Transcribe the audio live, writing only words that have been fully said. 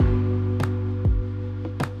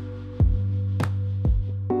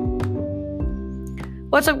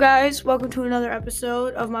What's up, guys? Welcome to another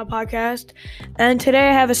episode of my podcast. And today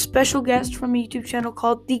I have a special guest from a YouTube channel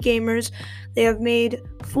called The Gamers. They have made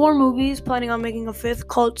 4 movies, planning on making a 5th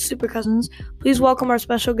called Super Cousins. Please welcome our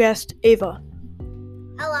special guest, Ava.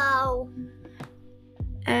 Hello.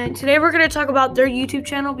 And today we're going to talk about their YouTube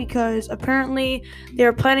channel because apparently they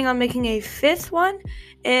are planning on making a 5th one.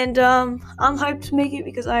 And I'm hyped to make it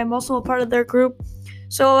because I am also a part of their group.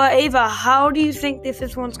 So, Ava, how do you think the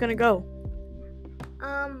 5th one's going to go?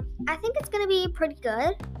 I think it's going to be pretty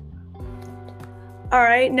good.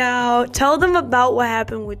 Alright, now tell them about what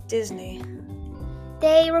happened with Disney.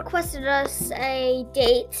 They requested us a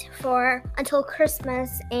date until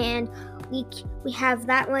Christmas, and we have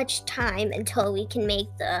that much time until we can make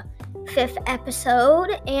the 5th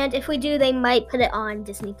episode, and if we do, they might put it on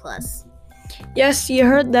Disney Plus. Yes, you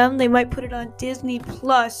heard them. They might put it on Disney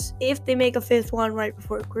Plus if they make a 5th one right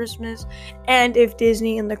before Christmas, and if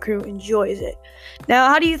Disney and the crew enjoys it. Now,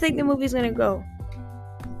 how do you think the movie's gonna go?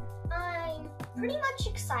 I'm pretty much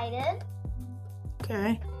excited.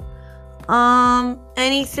 Okay.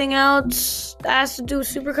 Anything else that has to do with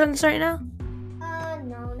Super Cousins right now?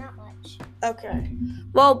 No, not much. Okay.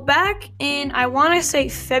 Well, back in, I want to say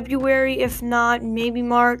February, if not, maybe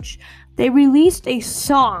March, they released a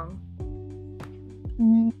song.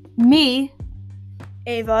 Me,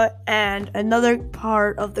 Ava, and another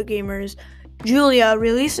part of the Gamers, Julia,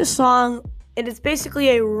 released a song. It is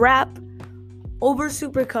basically a rap over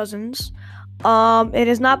Super Cousins. It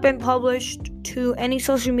has not been published to any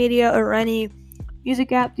social media or any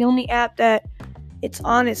music app. The only app that it's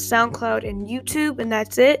on is SoundCloud and YouTube, and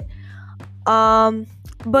that's it.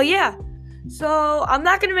 But yeah, so I'm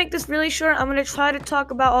not going to make this really short. I'm going to try to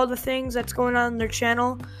talk about all the things that's going on their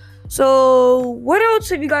channel. So, what else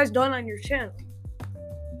have you guys done on your channel?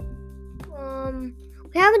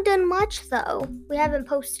 We haven't done much, though. We haven't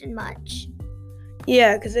posted much.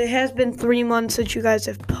 Yeah, because it has been 3 months since you guys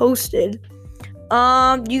have posted.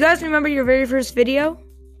 Do you guys remember your very first video?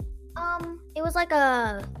 It was like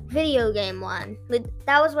a video game one.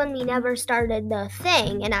 That was when we never started the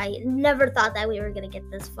thing, and I never thought that we were going to get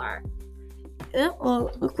this far. Yeah,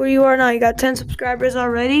 well, look where you are now. You got 10 subscribers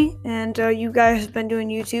already, and you guys have been doing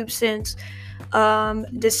YouTube since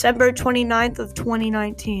December 29th of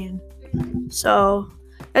 2019. So,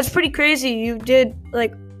 that's pretty crazy. You did,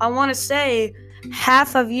 I want to say,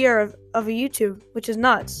 half a year of a YouTube, which is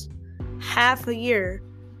nuts. Half a year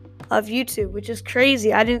of YouTube, which is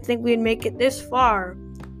crazy. I didn't think we'd make it this far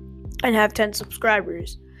and have 10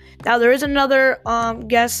 subscribers. Now, there is another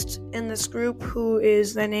guest in this group who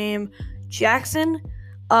is the name Jackson.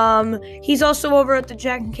 He's also over at the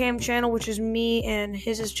Jack and Cam channel, which is me and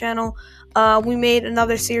his channel. We made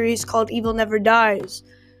another series called Evil Never Dies,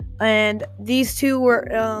 and these two were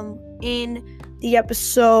in the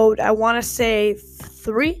episode, I want to say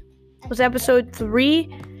 3. It was episode 3.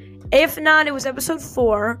 If not, it was episode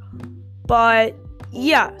 4. But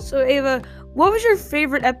yeah, so Ava, what was your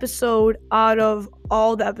favorite episode out of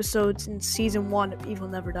all the episodes in season 1 of Evil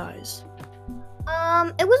Never Dies?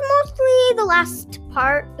 It was mostly the last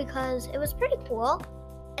part because it was pretty cool.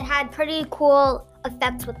 It had pretty cool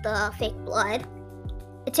effects with the fake blood.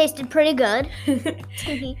 It tasted pretty good.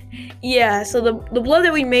 Yeah, so the blood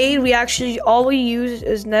that we made, all we used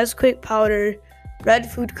is Nesquik powder,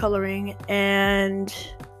 red food coloring, and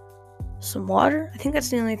some water. I think that's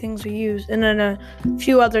the only things we used. And then a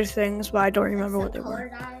few other things, but I don't remember what they were.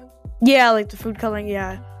 Dye. Yeah, like the food coloring,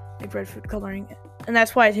 yeah. Like red food coloring. And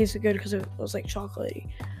that's why it tasted good, because it was like chocolatey.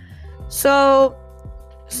 So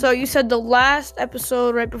you said the last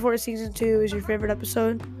episode right before season 2 is your favorite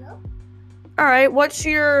episode? Yep. Alright, what's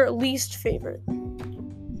your least favorite?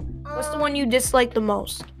 What's the one you dislike the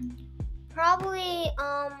most? Probably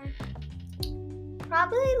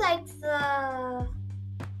like the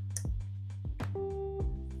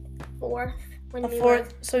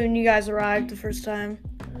 4th. So when you guys arrived the first time?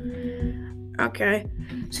 Okay.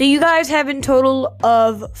 So you guys have in total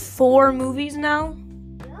of 4 movies now?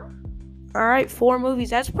 Yeah. Alright, 4 movies.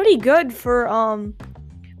 That's pretty good for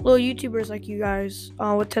little YouTubers like you guys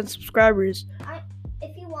with 10 subscribers.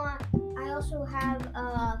 If you want, I also have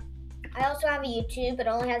a YouTube. It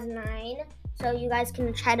only has 9, so you guys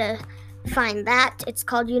can try to find that. It's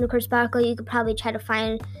called Unicorn Sparkle. You could probably try to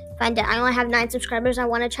find it. I only have 9 subscribers. I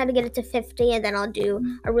want to try to get it to 50, and then I'll do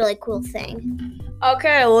a really cool thing.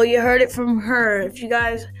 Okay, well, you heard it from her. If you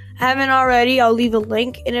guys haven't already, I'll leave a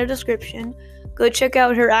link in the description. Go check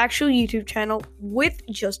out her actual YouTube channel with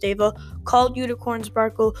just Ava called Unicorn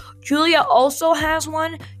Sparkle. Julia also has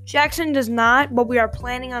one. Jackson does not, but we are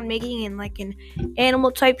planning on making an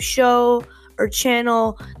animal type show or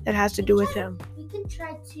channel that has to do with him. We can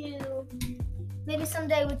try to Maybe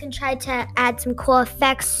someday we can try to add some cool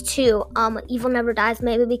effects to Evil Never Dies.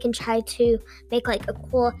 Maybe we can try to make like a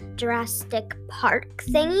cool Jurassic Park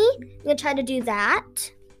thingy. We can try to do that.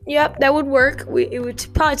 Yep, that would work. It would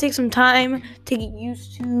probably take some time to get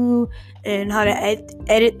used to and how to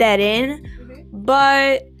edit that in.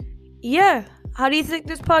 But yeah, how do you think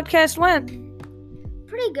this podcast went?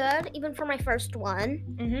 Pretty good, even for my first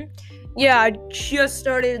one. Yeah, I just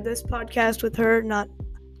started this podcast with her.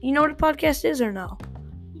 You know what a podcast is or no?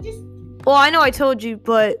 Well, I know I told you,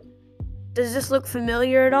 but does this look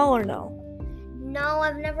familiar at all or no? No,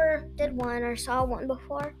 I've never did one or saw one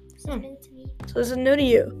before. This is new to me. So this is new to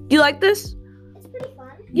you. Do you like this? It's pretty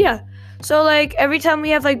fun. Yeah. So like every time we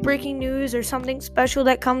have like breaking news or something special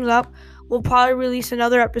that comes up, we'll probably release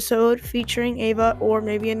another episode featuring Ava or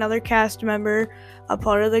maybe another cast member, a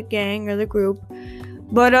part of the gang or the group.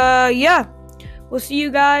 But yeah, we'll see you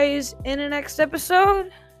guys in the next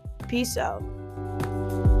episode. Peace out.